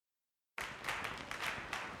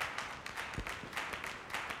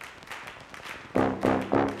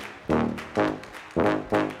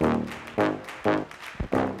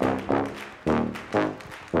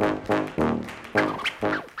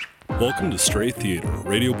Welcome to Stray Theater,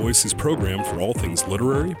 Radio Boise's program for all things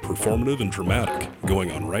literary, performative, and dramatic, going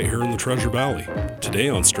on right here in the Treasure Valley. Today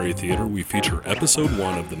on Stray Theater, we feature Episode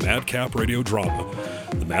 1 of the Madcap radio drama,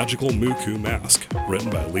 The Magical Mooku Mask, written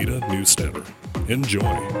by Lita Newstetter. Enjoy.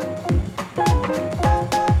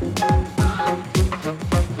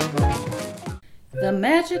 The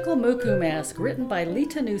Magical Mooku Mask, written by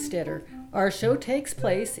Lita Newstetter. Our show takes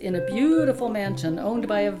place in a beautiful mansion owned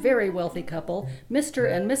by a very wealthy couple, Mr.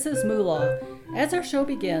 and Mrs. Moolah. As our show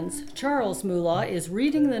begins, Charles Moolah is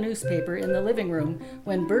reading the newspaper in the living room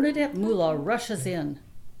when Bernadette Moolah rushes in.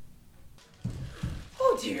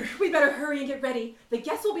 Oh dear, we better hurry and get ready. The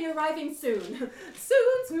guests will be arriving soon.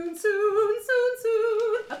 Soon.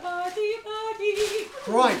 A party.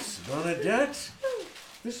 Christ, Bernadette.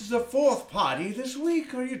 This is the fourth party this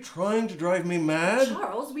week. Are you trying to drive me mad?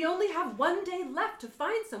 Charles, we only have 1 day left to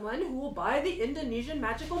find someone who will buy the Indonesian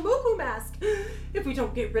magical Mooku mask. If we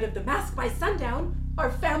don't get rid of the mask by sundown,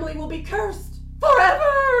 our family will be cursed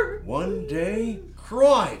forever. 1 day?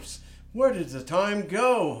 Cripes! Where did the time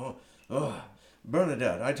go?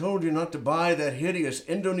 Bernadette, I told you not to buy that hideous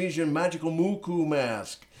Indonesian magical Mooku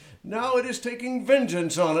mask. Now it is taking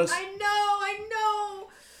vengeance on us. I know.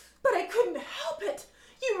 But I couldn't help it.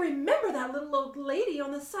 You remember that little old lady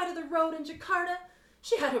on the side of the road in Jakarta?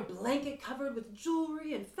 She had her blanket covered with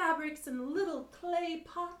jewelry and fabrics and little clay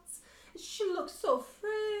pots. She looked so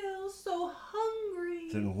frail, so hungry.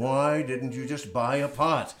 Then why didn't you just buy a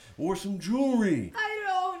pot or some jewelry? I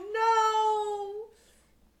don't know.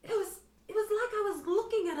 It was like I was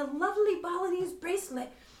looking at a lovely Balinese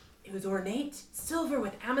bracelet. It was ornate, silver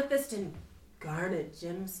with amethyst and garnet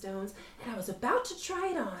gemstones, and I was about to try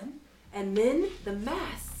it on. And then the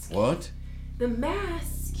mask. What? The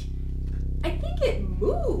mask. I think it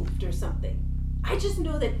moved or something. I just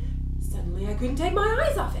know that suddenly I couldn't take my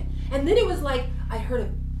eyes off it. And then it was like I heard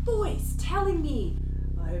a voice telling me,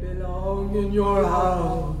 I belong in your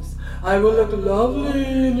house. I will look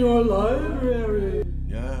lovely in your library.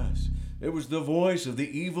 Yes, it was the voice of the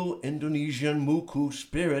evil Indonesian Mooku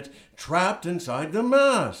spirit trapped inside the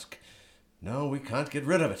mask. Now we can't get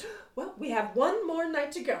rid of it. Well, we have one more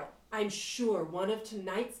night to go. I'm sure one of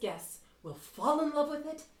tonight's guests will fall in love with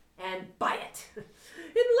it and buy it. In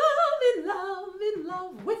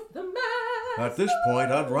love with the mask. At this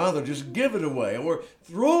point, I'd rather just give it away or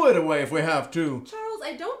throw it away if we have to. Charles,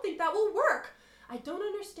 I don't think that will work. I don't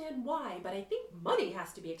understand why, but I think money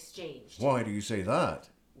has to be exchanged. Why do you say that?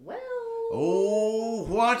 Well... Oh,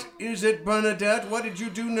 what is it, Bernadette? What did you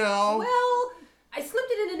do now? Well, I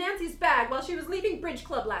slipped it into Nancy's bag while she was leaving Bridge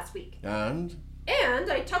Club last week.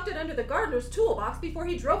 And I tucked it under the gardener's toolbox before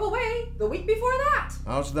he drove away the week before that.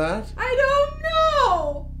 How's that? I don't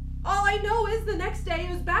know. All I know is the next day it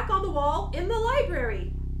was back on the wall in the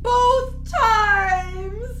library. Both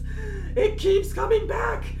times. It keeps coming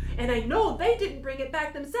back. And I know they didn't bring it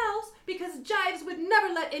back themselves because Jives would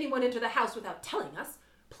never let anyone into the house without telling us.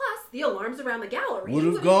 Plus, the alarms around the gallery would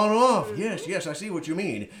have gone off. Yes, I see what you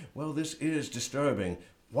mean. Well, this is disturbing.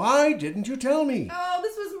 Why didn't you tell me? Oh,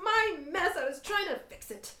 this was my mess. I was trying to fix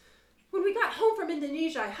it. When we got home from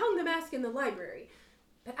Indonesia, I hung the mask in the library.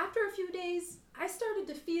 But after a few days, I started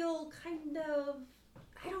to feel kind of,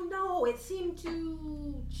 I don't know, it seemed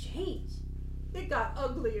to change. It got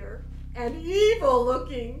uglier and evil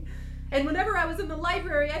looking. And whenever I was in the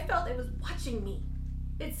library, I felt it was watching me.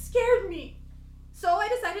 It scared me. So I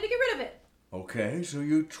decided to get rid of it. Okay, so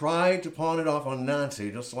you tried to pawn it off on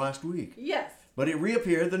Nancy just last week. Yes. But it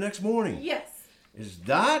reappeared the next morning. Yes. Is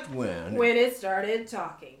that when? When it started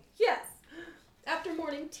talking. Yes. After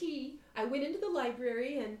morning tea, I went into the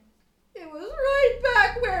library and it was right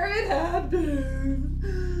back where it had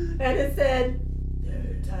been. And it said,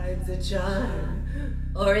 "Third time's a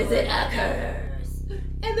charm, or is it a curse?"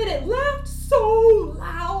 And then it laughed so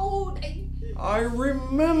loud. I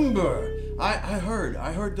remember. I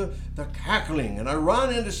heard the cackling, and I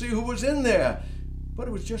ran in to see who was in there. But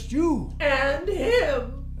it was just you. And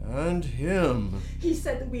him. And him. He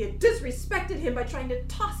said that we had disrespected him by trying to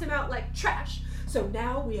toss him out like trash. So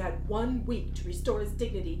now we had 1 week to restore his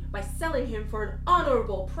dignity by selling him for an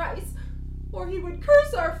honorable price, or he would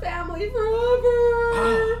curse our family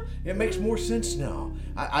forever. It makes more sense now.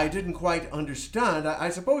 I didn't quite understand. I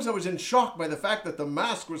suppose I was in shock by the fact that the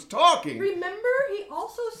mask was talking. Remember, he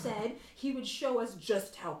also said he would show us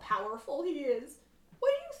just how powerful he is. What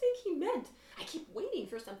do you think he meant? I keep waiting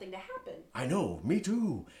for something to happen. I know, me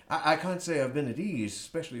too. I can't say I've been at ease,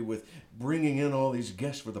 especially with bringing in all these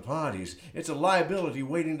guests for the parties. It's a liability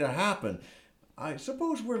waiting to happen. I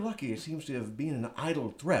suppose we're lucky it seems to have been an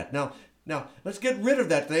idle threat. Now, let's get rid of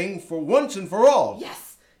that thing for once and for all.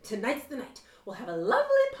 Yes, tonight's the night. We'll have a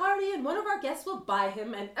lovely party and one of our guests will buy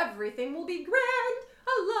him and everything will be grand.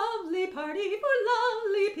 A lovely party for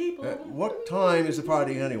lovely people. What time is the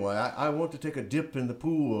party anyway? I want to take a dip in the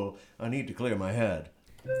pool. I need to clear my head.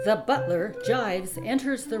 The butler, Jives,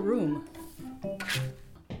 enters the room.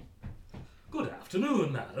 Good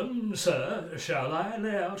afternoon, madam. Sir, shall I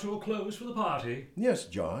lay out your clothes for the party? Yes,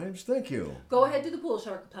 Jives, thank you. Go ahead to the pool,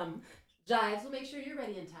 Sharkapum. Jives will make sure you're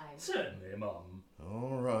ready in time. Certainly, mum.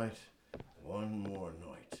 All right. One more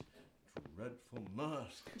night. Dreadful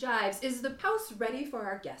mask. Jives, is the house ready for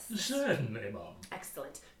our guests? Certainly, mum.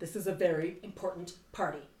 Excellent. This is a very important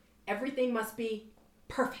party. Everything must be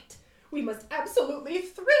perfect. We must absolutely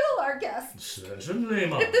thrill our guests. Certainly,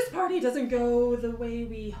 mum. If this party doesn't go the way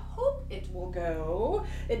we hope it will go,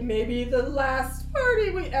 it may be the last party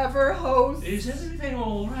we ever host. Is everything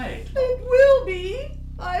all right? It will be,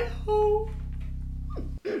 I hope.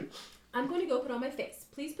 I'm going to go put on my face.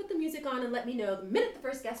 Please put the music on and let me know the minute the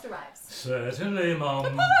first guest arrives. Certainly, mum.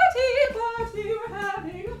 Party, we're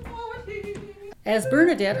having a party. As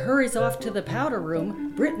Bernadette hurries off to the powder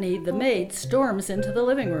room, Brittany, the maid, storms into the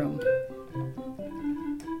living room.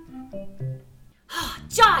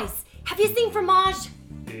 Jives, have you seen Fromage?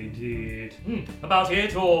 Indeed. About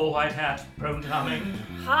it, or White Hat, prone coming?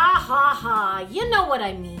 Ha ha ha, you know what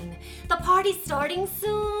I mean. The party's starting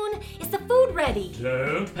soon. Is the food ready?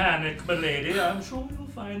 Don't panic, milady. I'm sure you'll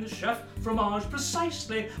find the chef fromage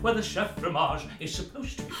precisely where the chef fromage is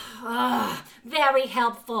supposed to be. Very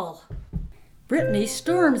helpful. Brittany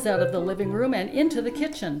storms out of the living room and into the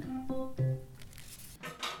kitchen.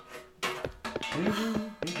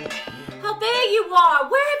 Oh, there you are.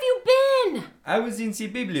 Where have you been? I was in the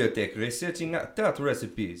bibliothèque researching tart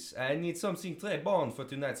recipes. I need something très bon for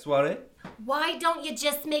tonight's soirée. Why don't you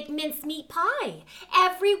just make mincemeat pie?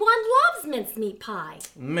 Everyone loves mincemeat pie.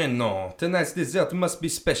 Mais non, tonight's dessert must be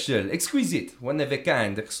special, exquisite, one of a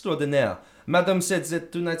kind, extraordinaire. Madame said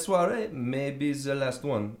that tonight's soirée may be the last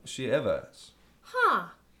one she ever has. Huh.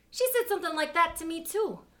 She said something like that to me,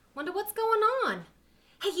 too. Wonder what's going on.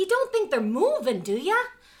 Hey, you don't think they're moving, do ya?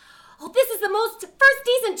 Oh, this is the first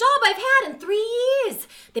decent job I've had in 3 years.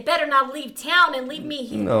 They better not leave town and leave me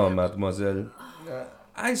here. No, mademoiselle.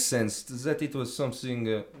 I sensed that it was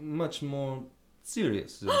something much more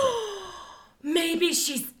serious than that. Maybe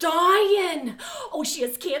she's dying. Oh, she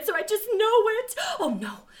has cancer. I just know it. Oh,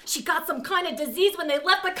 no. She got some kind of disease when they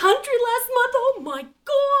left the country last month. Oh, my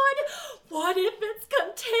God. What if it's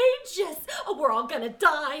contagious? Oh, we're all gonna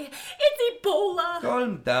die. It's Ebola.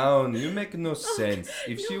 Calm down. You make no sense.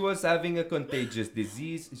 If she was having a contagious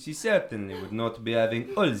disease, she certainly would not be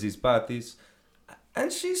having all these parties.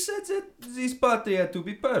 And she said that this party had to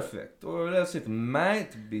be perfect, or else it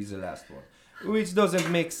might be the last one. Which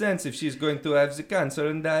doesn't make sense if she's going to have the cancer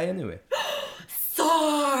and die anyway.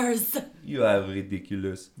 SARS! You are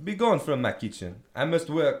ridiculous. Be gone from my kitchen. I must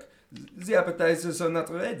work. The appetizers are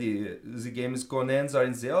not ready. The game's corn ends are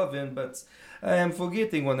in the oven, but I am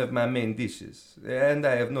forgetting one of my main dishes. And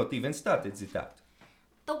I have not even started the tart.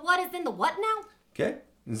 The what is in the what now? Okay?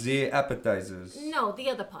 The appetizers. No,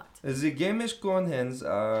 the other part. The Gamish corn hens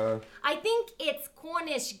are... I think it's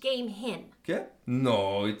Cornish game hen. Okay?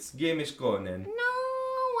 No, it's Gamish corn hen. No,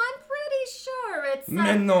 I'm pretty sure it's...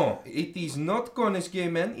 No, it is not Cornish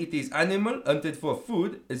game hen. It is animal hunted for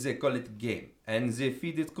food. They call it game. And they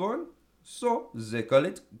feed it corn, so they call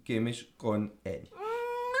it Gamish corn hen.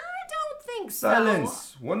 I don't think so.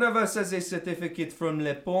 Silence! One of us has a certificate from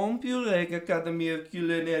Le Pompurec Academy of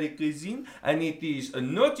Culinary Cuisine, and it is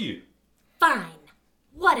not you. Fine.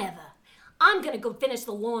 Whatever. I'm gonna go finish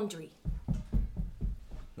the laundry.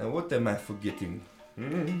 Now what am I forgetting? A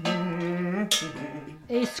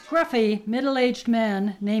scruffy, middle-aged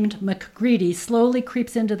man named McGreedy slowly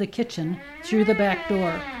creeps into the kitchen through the back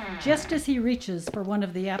door. Just as he reaches for one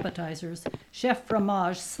of the appetizers, Chef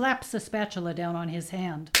Fromage slaps a spatula down on his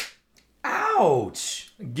hand.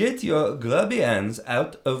 Ouch! Get your grubby hands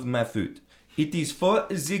out of my food. It is for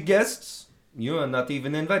the guests. You are not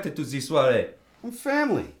even invited to this soirée. I'm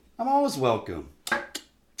family. I'm always welcome.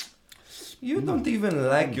 You don't even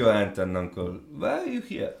like your aunt and uncle. Why are you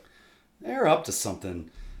here? They're up to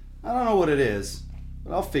something. I don't know what it is,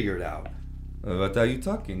 but I'll figure it out. What are you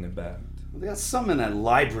talking about? They got something in that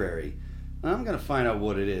library, and I'm gonna find out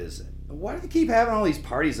what it is. Why do they keep having all these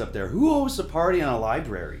parties up there? Who hosts a party in a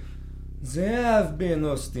library? They have been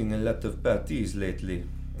hosting a lot of parties lately.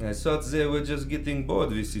 I thought they were just getting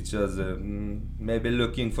bored with each other. Maybe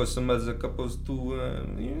looking for some other couples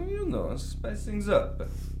to, spice things up.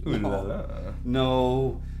 Ooh la la.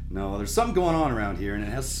 No, there's something going on around here, and it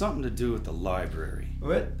has something to do with the library.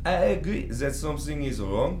 Well, I agree that something is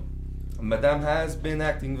wrong. Madame has been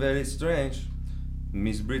acting very strange.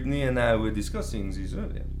 Miss Brittany and I were discussing this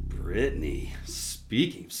earlier. Brittany,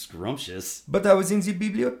 speaking scrumptious. But I was in the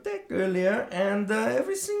bibliothèque earlier, and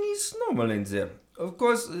everything is normal in there. Of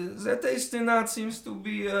course, the tasting art seems to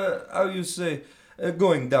be,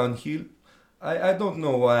 going downhill. I don't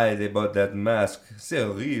know why they bought that mask. C'est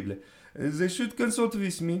horrible. They should consult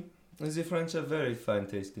with me. The French are very fine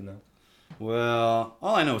tasting art. Well,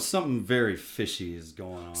 all I know is something very fishy is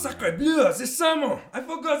going on. Sacre bleu, the salmon! I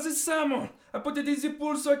forgot the salmon! I put it in the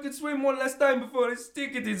pool so I could swim one last time before I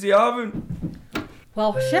stick it in the oven.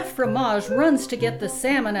 While Chef Fromage runs to get the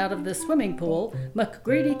salmon out of the swimming pool,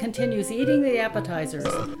 McGreedy continues eating the appetizers.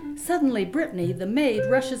 Suddenly, Brittany, the maid,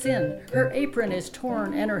 rushes in. Her apron is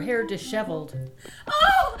torn and her hair disheveled.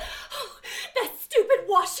 Oh! That stupid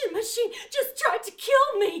washing machine just tried to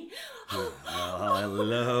kill me! Oh,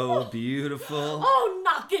 hello, beautiful. Oh,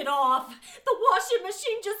 knock it off! The washing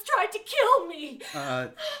machine just tried to kill me!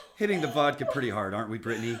 Hitting the vodka pretty hard, aren't we,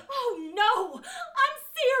 Brittany? Oh, no! I'm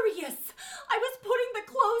serious! I was putting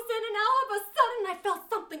the clothes in and all of a sudden I felt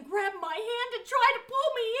something grab my hand and try to pull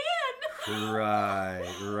me in!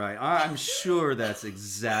 Right. I'm sure that's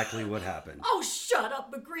exactly what happened. Oh, shut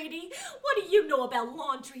up, McGreedy. What do you know about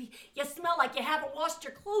laundry? You smell like you haven't washed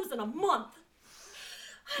your clothes in a month.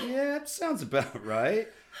 Yeah, that sounds about right.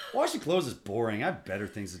 Washing clothes is boring. I have better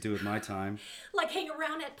things to do with my time. Like hang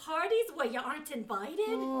around at parties where you aren't invited?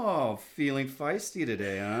 Oh, feeling feisty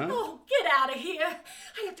today, huh? Oh, get out of here.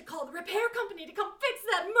 I have to call the repair company to come fix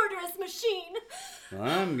that murderous machine. Well,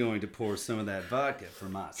 I'm going to pour some of that vodka for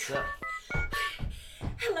myself.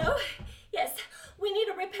 Hello? Yes, we need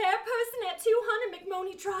a repair person at 200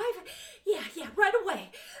 McMoney Drive. Yeah, right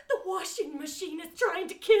away. The washing machine is trying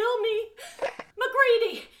to kill me.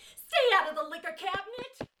 McGreedy, stay out of the liquor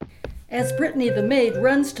cabinet. As Brittany, the maid,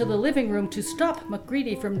 runs to the living room to stop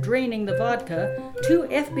McGreedy from draining the vodka, two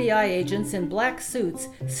FBI agents in black suits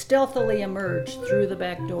stealthily emerge through the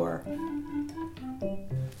back door.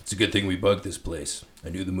 It's a good thing we bugged this place. I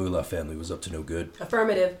knew the Mullah family was up to no good.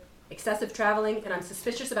 Affirmative. Excessive traveling, and I'm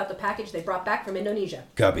suspicious about the package they brought back from Indonesia.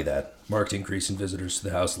 Copy that. Marked increase in visitors to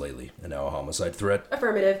the house lately, and now a homicide threat.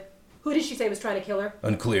 Affirmative. Who did she say was trying to kill her?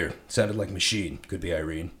 Unclear. Sounded like machine. Could be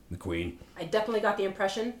Irene, the queen. I definitely got the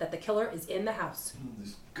impression that the killer is in the house.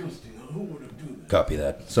 Disgusting. Who would have done that? Copy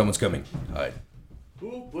that. Someone's coming. Hide.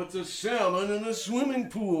 Who puts a salmon in a swimming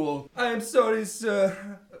pool? I am sorry,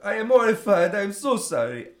 sir. I am horrified. I am so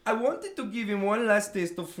sorry. I wanted to give him one last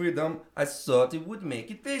taste of freedom. I thought it would make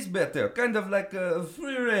it taste better. Kind of like a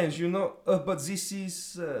free range, you know. But this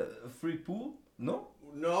is a free pool, no?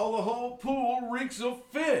 Now the whole pool reeks of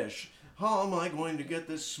fish. How am I going to get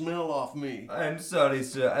this smell off me? I am sorry,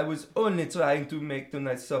 sir. I was only trying to make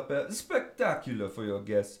tonight's supper spectacular for your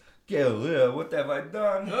guests. Quelle horreur, what have I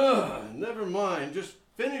done? Never mind. Just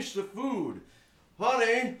finish the food.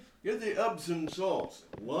 Honey, get the Epsom salts.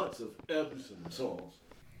 Lots of Epsom salts.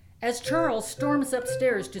 As Charles storms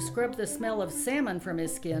upstairs to scrub the smell of salmon from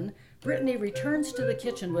his skin, Brittany returns to the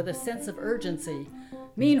kitchen with a sense of urgency.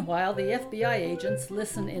 Meanwhile, the FBI agents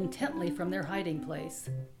listen intently from their hiding place.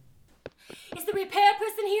 Is the repair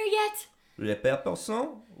person here yet? Repair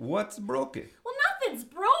person? What's broken? Well, nothing's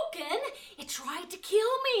broken. It tried to kill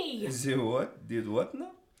me. The what? Did what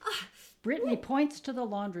now? Brittany points to the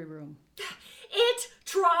laundry room. It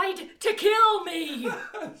tried to kill me.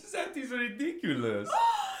 That is ridiculous.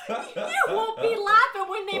 You won't be laughing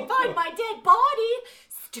when they find my dead body.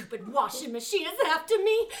 Stupid washing machine is after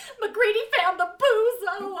me. McGreedy found the booze.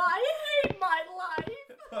 Oh, I hate my life.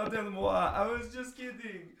 Pardon-moi, I was just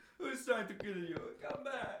kidding. Who's trying to kill you? Come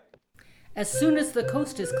back. As soon as the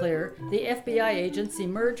coast is clear, the FBI agents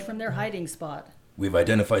emerge from their hiding spot. We've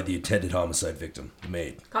identified the intended homicide victim, the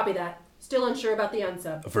maid. Copy that. Still unsure about the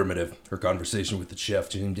unsub. Affirmative. Her conversation with the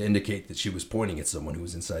chef seemed to indicate that she was pointing at someone who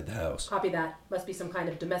was inside the house. Copy that. Must be some kind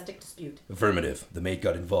of domestic dispute. Affirmative. The maid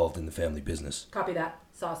got involved in the family business. Copy that.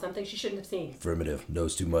 Saw something she shouldn't have seen. Affirmative.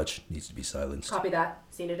 Knows too much. Needs to be silenced. Copy that.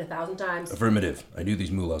 Seen it 1,000 times. Affirmative. I knew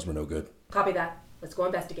these mullahs were no good. Copy that. Let's go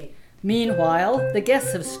investigate. Meanwhile, the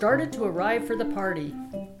guests have started to arrive for the party.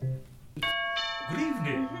 Good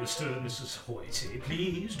evening, Mr. and Mrs. Hoyty.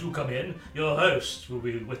 Please do come in. Your host will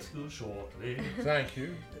be with you shortly. Thank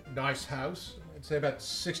you. Nice house. I'd say about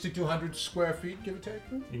 6,200 square feet, give or take.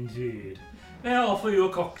 Indeed. May I offer you a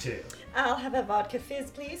cocktail? I'll have a vodka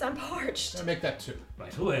fizz, please. I'm parched. I'll make that too.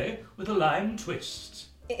 Right away, with a lime twist.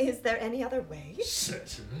 Is there any other way?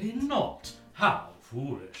 Certainly not. How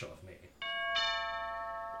foolish of me.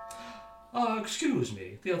 Excuse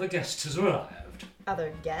me, the other guest has arrived.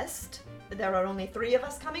 Other guest? There are only 3 of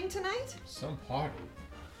us coming tonight? Some party.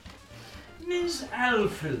 Miss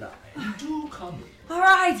Alphaline, do come in. All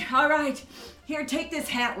right. Here, take this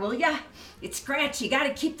hat, will ya? It's scratchy.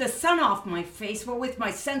 Gotta keep the sun off my face, with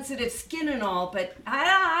my sensitive skin and all, but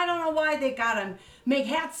I don't know why they gotta make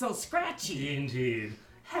hats so scratchy. Indeed.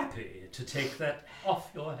 Happy to take that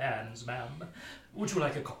off your hands, ma'am. Would you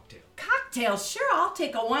like a cocktail? Cocktail? Sure, I'll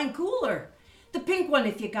take a wine cooler. The pink one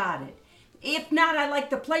if you got it. If not, I like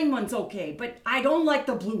the plain ones okay, but I don't like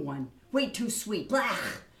the blue one. Way too sweet. Blah.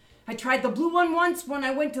 I tried the blue one once when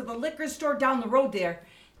I went to the liquor store down the road there.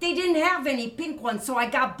 They didn't have any pink ones, so I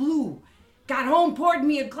got blue. Got home, poured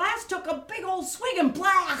me a glass, took a big old swig and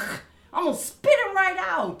blah! Almost spit it right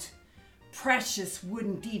out. Precious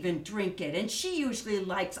wouldn't even drink it, and she usually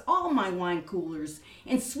likes all my wine coolers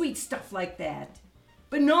and sweet stuff like that.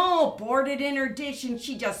 But no, poured it in her dish and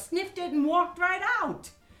she just sniffed it and walked right out.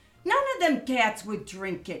 None of them cats would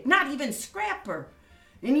drink it, not even Scrapper.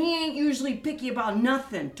 And he ain't usually picky about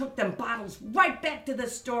nothing. Took them bottles right back to the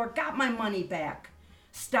store, got my money back.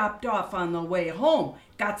 Stopped off on the way home,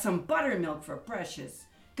 got some buttermilk for Precious.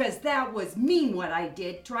 'Cause that was mean what I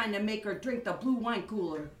did, trying to make her drink the blue wine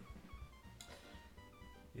cooler.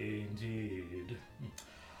 Indeed.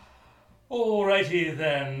 Alrighty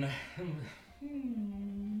then.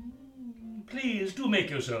 Please do make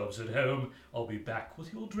yourselves at home. I'll be back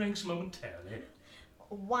with your drinks momentarily.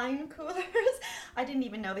 Wine coolers? I didn't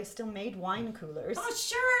even know they still made wine coolers. Oh,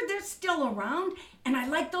 sure, they're still around. And I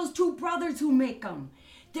like those two brothers who make them.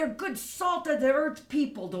 They're good salt-of-the-earth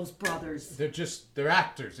people, those brothers. They're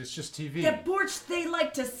actors. It's just TV. The porch they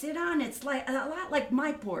like to sit on, it's like a lot like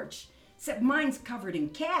my porch. Except mine's covered in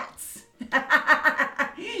cats.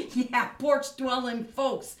 Yeah, porch-dwelling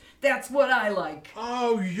folks. That's what I like.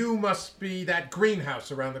 Oh, you must be that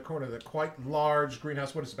greenhouse around the corner, the quite large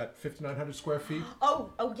greenhouse. What is it, about 5,900 square feet?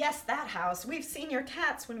 Oh, yes, that house. We've seen your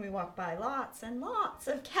cats when we walk by. Lots and lots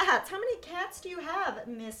of cats. How many cats do you have,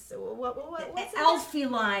 Miss... what's it?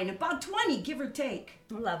 Alphaline. About 20, give or take.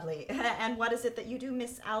 Lovely. And what is it that you do,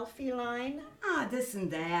 Miss Alphaline? This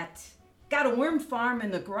and that. Got a worm farm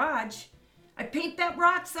in the garage. I paint that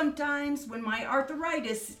rock sometimes when my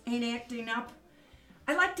arthritis ain't acting up.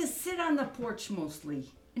 I like to sit on the porch mostly.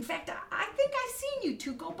 In fact, I think I've seen you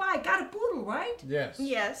two go by. Got a poodle, right? Yes.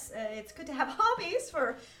 Yes, it's good to have hobbies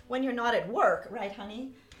for when you're not at work, right,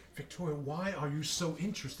 honey? Victoria, why are you so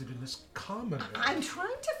interested in this common? I'm trying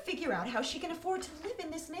to figure out how she can afford to live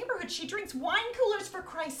in this neighborhood. She drinks wine coolers, for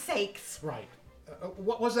Christ's sakes. Right.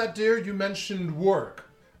 What was that, dear? You mentioned work.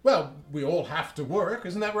 Well, we all have to work,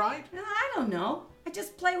 isn't that right? I don't know. I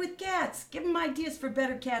just play with cats, give them ideas for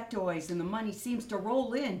better cat toys, and the money seems to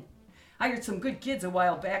roll in. I hired some good kids a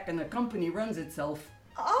while back, and the company runs itself.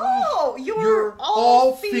 Oh, you're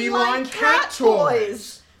all feline cat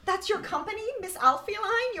toys. That's your company, Miss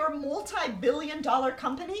Alphaline? Your multi-billion-dollar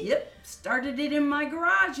company? Yep. Started it in my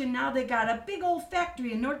garage, and now they got a big old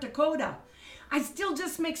factory in North Dakota. I still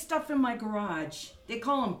just make stuff in my garage. They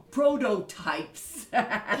call them prototypes.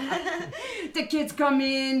 The kids come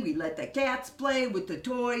in, we let the cats play with the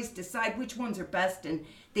toys, decide which ones are best, and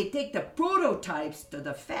they take the prototypes to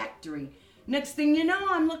the factory. Next thing you know,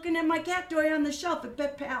 I'm looking at my cat toy on the shelf at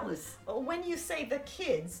Pet Palace. When you say the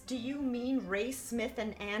kids, do you mean Ray Smith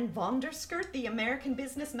and Ann Vonderskirt, the American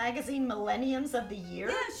Business Magazine Millenniums of the Year?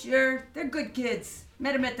 Yeah, sure. They're good kids.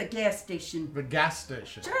 Met them at the gas station. The gas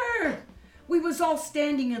station? Sure. We was all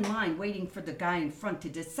standing in line waiting for the guy in front to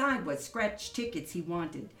decide what scratch tickets he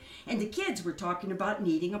wanted. And the kids were talking about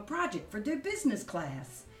needing a project for their business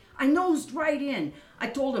class. I nosed right in. I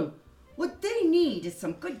told them, what they need is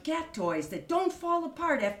some good cat toys that don't fall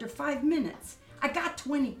apart after 5 minutes. I got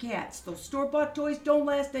 20 cats. Those store-bought toys don't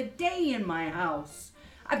last a day in my house.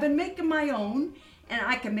 I've been making my own, and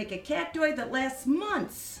I can make a cat toy that lasts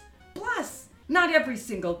months. Plus, not every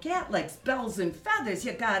single cat likes bells and feathers.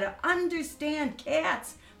 You gotta understand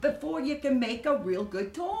cats before you can make a real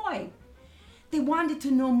good toy. They wanted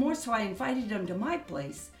to know more, so I invited them to my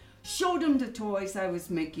place, showed them the toys I was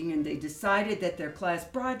making, and they decided that their class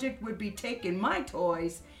project would be taking my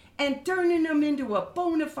toys and turning them into a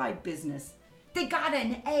bona fide business. They got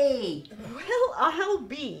an A. Well, I'll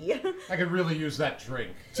be. I could really use that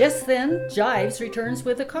drink. Just then, Jives returns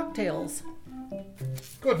with the cocktails.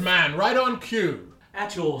 Good man, right on cue.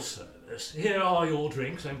 At your service. Here are your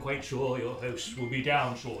drinks. I'm quite sure your host will be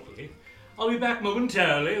down shortly. I'll be back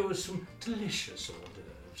momentarily with some delicious hors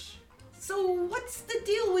d'oeuvres. So what's the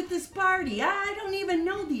deal with this party? I don't even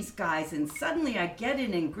know these guys, and suddenly I get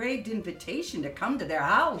an engraved invitation to come to their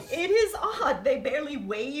house. It is odd. They barely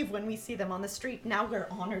wave when we see them on the street. Now we're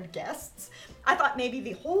honored guests. I thought maybe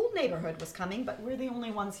the whole neighborhood was coming, but we're the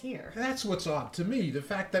only ones here. That's what's odd to me, the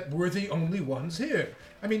fact that we're the only ones here.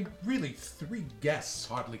 I mean, really, 3 guests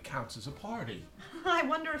hardly counts as a party. I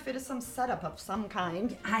wonder if it is some setup of some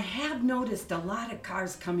kind. I have noticed a lot of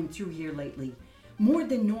cars coming through here lately. More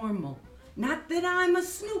than normal. Not that I'm a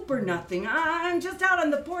snoop or nothing. I'm just out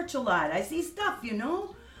on the porch a lot. I see stuff, you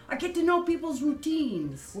know? I get to know people's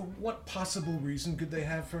routines. Well, what possible reason could they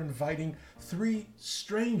have for inviting 3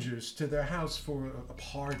 strangers to their house for a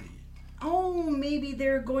party? Oh, maybe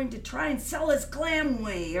they're going to try and sell us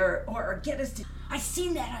Glamway or get us to... I've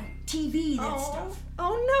seen that on TV, stuff.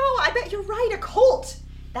 Oh no, I bet you're right, a cult.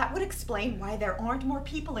 That would explain why there aren't more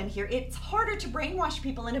people in here. It's harder to brainwash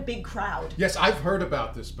people in a big crowd. Yes, I've heard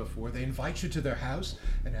about this before. They invite you to their house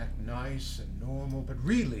and act nice and normal, but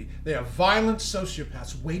really, they are violent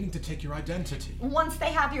sociopaths waiting to take your identity. Once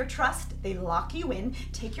they have your trust, they lock you in,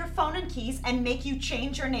 take your phone and keys, and make you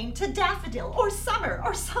change your name to Daffodil or Summer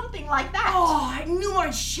or something like that. Oh, I knew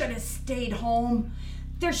I should have stayed home.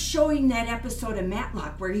 They're showing that episode of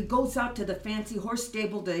Matlock where he goes out to the fancy horse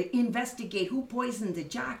stable to investigate who poisoned the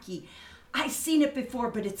jockey. I've seen it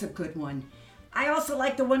before, but it's a good one. I also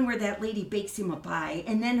like the one where that lady bakes him a pie,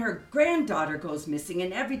 and then her granddaughter goes missing,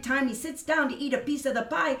 and every time he sits down to eat a piece of the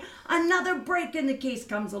pie, another break in the case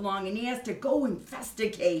comes along, and he has to go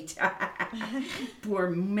investigate.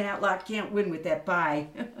 Poor Matlock can't win with that pie.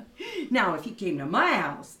 Now, if he came to my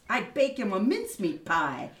house, I'd bake him a mincemeat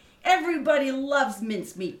pie. Everybody loves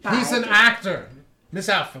mincemeat pie. He's an actor. Miss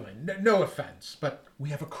Alphaline, no offense, but we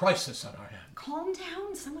have a crisis on our hands. Calm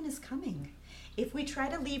down, someone is coming. If we try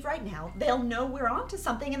to leave right now, they'll know we're onto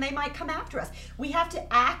something and they might come after us. We have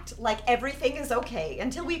to act like everything is okay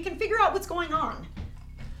until we can figure out what's going on.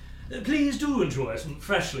 Please do enjoy some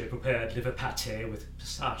freshly prepared liver pate with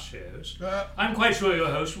pistachios. I'm quite sure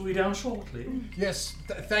your host will be down shortly. Yes,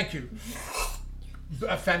 thank you.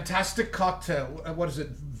 A fantastic cocktail. What is it,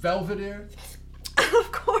 Velvet Ear?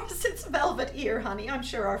 Of course, it's Velvet Ear, honey. I'm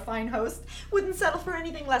sure our fine host wouldn't settle for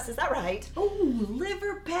anything less. Is that right? Oh,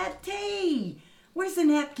 liver pate. Where's the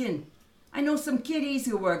napkin? I know some kiddies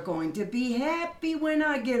who are going to be happy when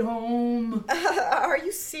I get home. Are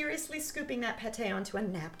you seriously scooping that pate onto a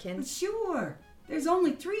napkin? Sure. There's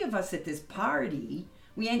only 3 of us at this party.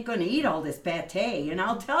 We ain't gonna eat all this pate, and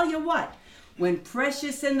I'll tell you what. When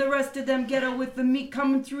Precious and the rest of them get with the meat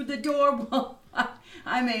coming through the door, well,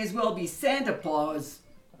 I may as well be Santa Paws.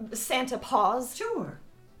 Santa Paws? Sure.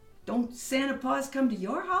 Don't Santa Paws come to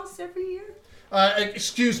your house every year?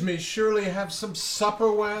 Excuse me, surely you have some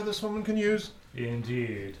supperware this woman can use?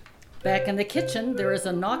 Indeed. Back in the kitchen, there is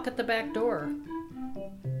a knock at the back door.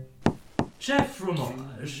 Chef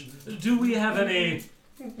Fromage, do we have any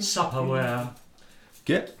supperware?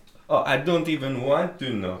 Get? Oh, I don't even want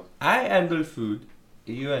to know. I handle food.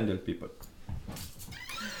 You handle people.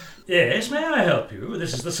 Yes, may I help you?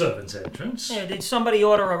 This is the servants' entrance. Yeah, did somebody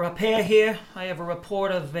order a repair here? I have a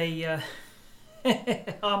report of a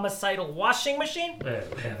homicidal washing machine.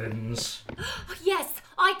 Oh, heavens. Yes,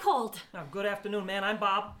 I called. Oh, good afternoon, man. I'm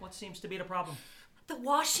Bob. What seems to be the problem? The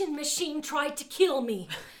washing machine tried to kill me.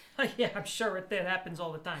 Yeah, I'm sure it did. Happens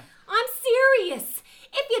all the time. I'm serious.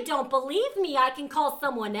 If you don't believe me, I can call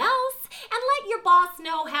someone else and let your boss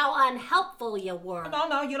know how unhelpful you were.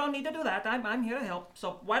 No, you don't need to do that. I'm here to help.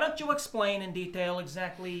 So why don't you explain in detail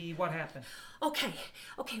exactly what happened? Okay,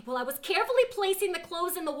 well, I was carefully placing the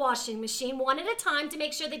clothes in the washing machine one at a time to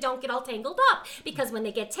make sure they don't get all tangled up. Because when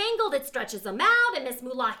they get tangled, it stretches them out, and Miss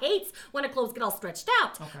Moolah hates when her clothes get all stretched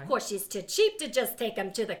out. Okay. Of course, she's too cheap to just take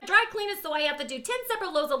them to the dry cleaners, so I have to do 10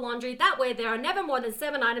 separate loads of laundry. That way, there are never more than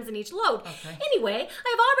 7 items in each load. Okay. Anyway,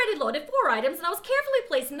 I have already loaded 4 items, and I was carefully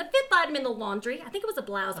placing the 5th item in the laundry. I think it was a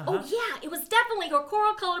blouse. Oh, yeah, it was definitely her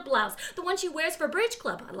coral-colored blouse, the one she wears for bridge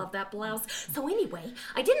club. I love that blouse. So anyway,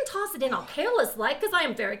 I didn't toss it in all careless-like, because I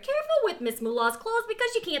am very careful with Miss Moolah's clothes, because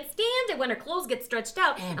she can't stand it when her clothes get stretched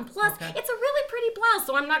out. And plus, it's a really pretty blouse,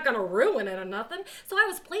 so I'm not going to ruin it or nothing. So I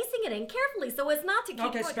was placing it in carefully so as not to keep...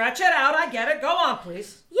 Okay, stretch it out. I get it. Go on,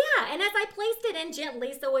 please. Yeah, and as I placed it in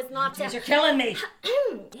gently so as not to... You're killing me.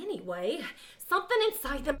 Anyway, something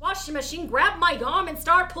inside the washing machine grabbed my arm and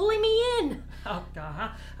started pulling me in.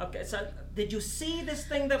 Okay, so did you see this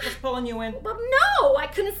thing that was pulling you in? Well, no, I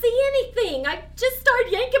couldn't see anything. I just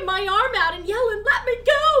started yanking my arm out and yelling, "Let me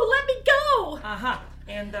go! Let me go!"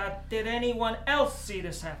 And did anyone else see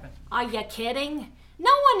this happen? Are you kidding?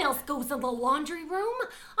 No one else goes in the laundry room.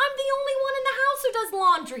 I'm the only one in the house who does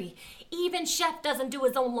laundry. Even Chef doesn't do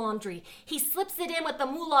his own laundry. He slips it in with the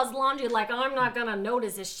mullah's laundry like I'm not gonna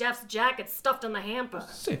notice his chef's jacket stuffed in the hamper.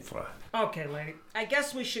 C'est vrai. Okay, lady. I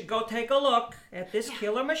guess we should go take a look at this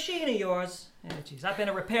killer machine of yours. Geez, I've been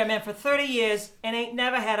a repairman for 30 years and ain't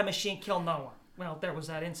never had a machine kill no one. Well, there was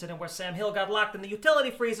that incident where Sam Hill got locked in the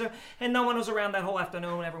utility freezer and no one was around that whole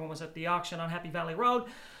afternoon. Everyone was at the auction on Happy Valley Road.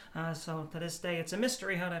 So to this day, it's a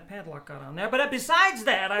mystery how that padlock got on there. But besides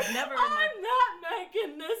that, I've never... I'm not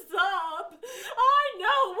making this up. I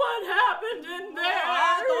know what happened in there.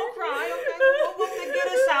 Oh, don't cry, okay? We'll get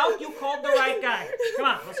us out. You called the right guy. Come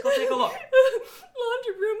on, let's go take a look.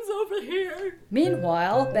 Laundry room's over here.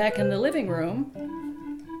 Meanwhile, back in the living room...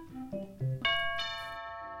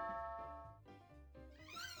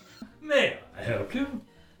 May I help you?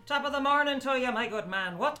 Top of the morning to you, my good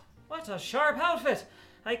man. What a sharp outfit.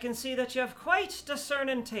 I can see that you have quite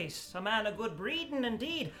discerning taste. A man of good breeding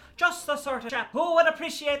indeed. Just the sort of chap who would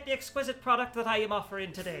appreciate the exquisite product that I am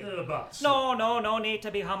offering today. No need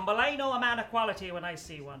to be humble. I know a man of quality when I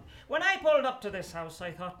see one. When I pulled up to this house,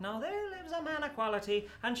 I thought, now there lives a man of quality.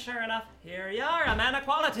 And sure enough, here you are, a man of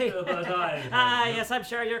quality. Yes, I'm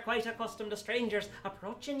sure you're quite accustomed to strangers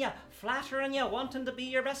approaching you, flattering you, wanting to be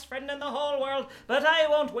your best friend in the whole world. But I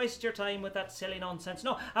won't waste your time with that silly nonsense.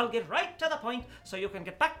 No, I'll get right to the point so you can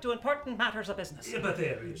get back to important matters of business. But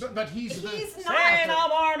there is. But he's not. Say no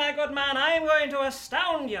more, my good man. I'm going to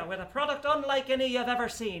astound you with a product unlike any you've ever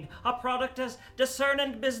seen. A product as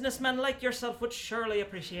discerning businessmen like yourself would surely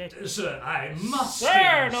appreciate. Sir, I must.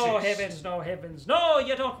 Sir, no heavens, no heavens. No,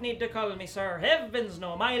 you don't need to call me sir. Heavens,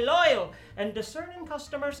 no. My loyal and discerning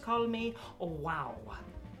customers call me Wow.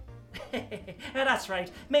 That's right.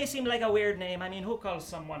 May seem like a weird name. I mean, who calls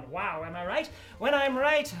someone Wow? Am I right? When I'm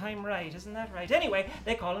right, I'm right. Isn't that right? Anyway,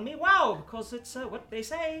 they call me Wow because it's what they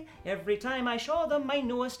say. Every time I show them my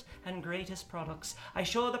newest and greatest products, I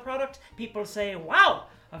show the product, people say Wow.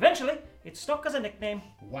 Eventually, it stuck as a nickname.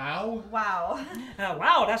 Wow? Wow.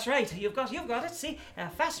 Wow, that's right. You've got it. See,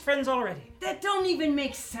 fast friends already. That don't even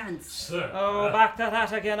make sense. Sir. Oh, back to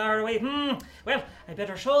that again, are we? Well, I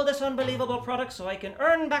better show this unbelievable product so I can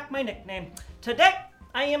earn back my nickname. Today,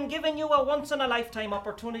 I am giving you a once-in-a-lifetime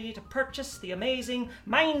opportunity to purchase the amazing,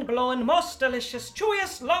 mind-blowing, most delicious,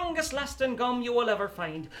 chewiest, longest-lasting gum you will ever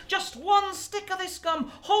find. Just one stick of this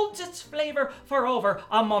gum holds its flavor for over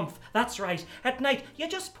a month. That's right. At night, you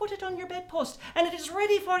just put it on your bedpost, and it is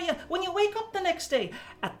ready for you when you wake up the next day.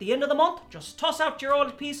 At the end of the month, just toss out your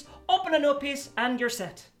old piece, open a new piece, and you're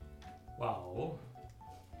set. Wow.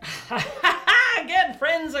 Again,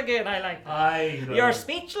 friends again, I like that. You're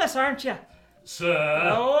speechless, aren't you? Sir.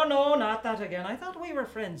 No, not that again. I thought we were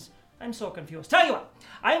friends. I'm so confused. Tell you what,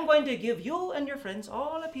 I'm going to give you and your friends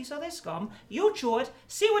all a piece of this gum. You chew it,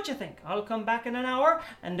 see what you think. I'll come back in an hour,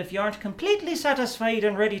 and if you aren't completely satisfied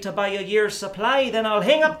and ready to buy a year's supply, then I'll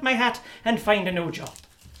hang up my hat and find a new job.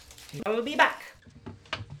 I'll be back.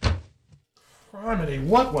 Criminy,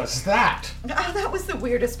 what was that? Oh, that was the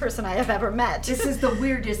weirdest person I have ever met. This is the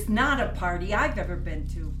weirdest not a party I've ever been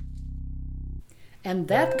to. And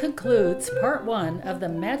that concludes part 1 of the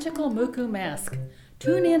Magical Muku Mask.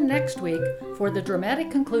 Tune in next week for the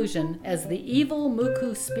dramatic conclusion as the evil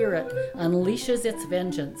Muku spirit unleashes its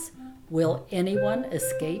vengeance. Will anyone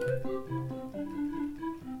escape?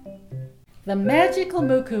 The Magical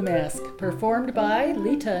Muku Mask, performed by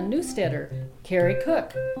Lita Newstetter, Carrie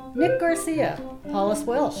Cook, Nick Garcia, Hollis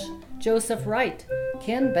Welsh, Joseph Wright,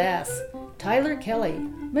 Ken Bass, Tyler Kelly,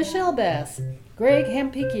 Michelle Bass, Greg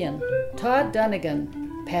Hampikian, Todd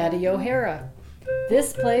Dunnigan, Patty O'Hara.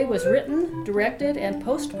 This play was written, directed, and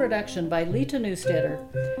post-production by Lita Newstetter.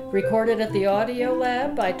 Recorded at the Audio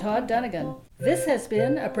Lab by Todd Dunnigan. This has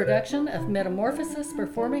been a production of Metamorphosis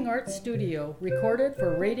Performing Arts Studio, recorded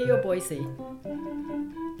for Radio Boise.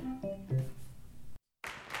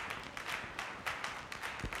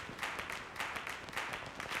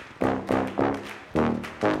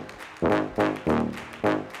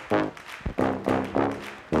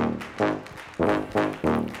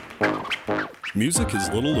 Music is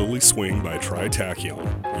Little Lily Swing by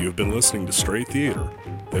Tri-Tachyon. You have been listening to Stray Theater.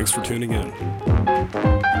 Thanks for tuning in.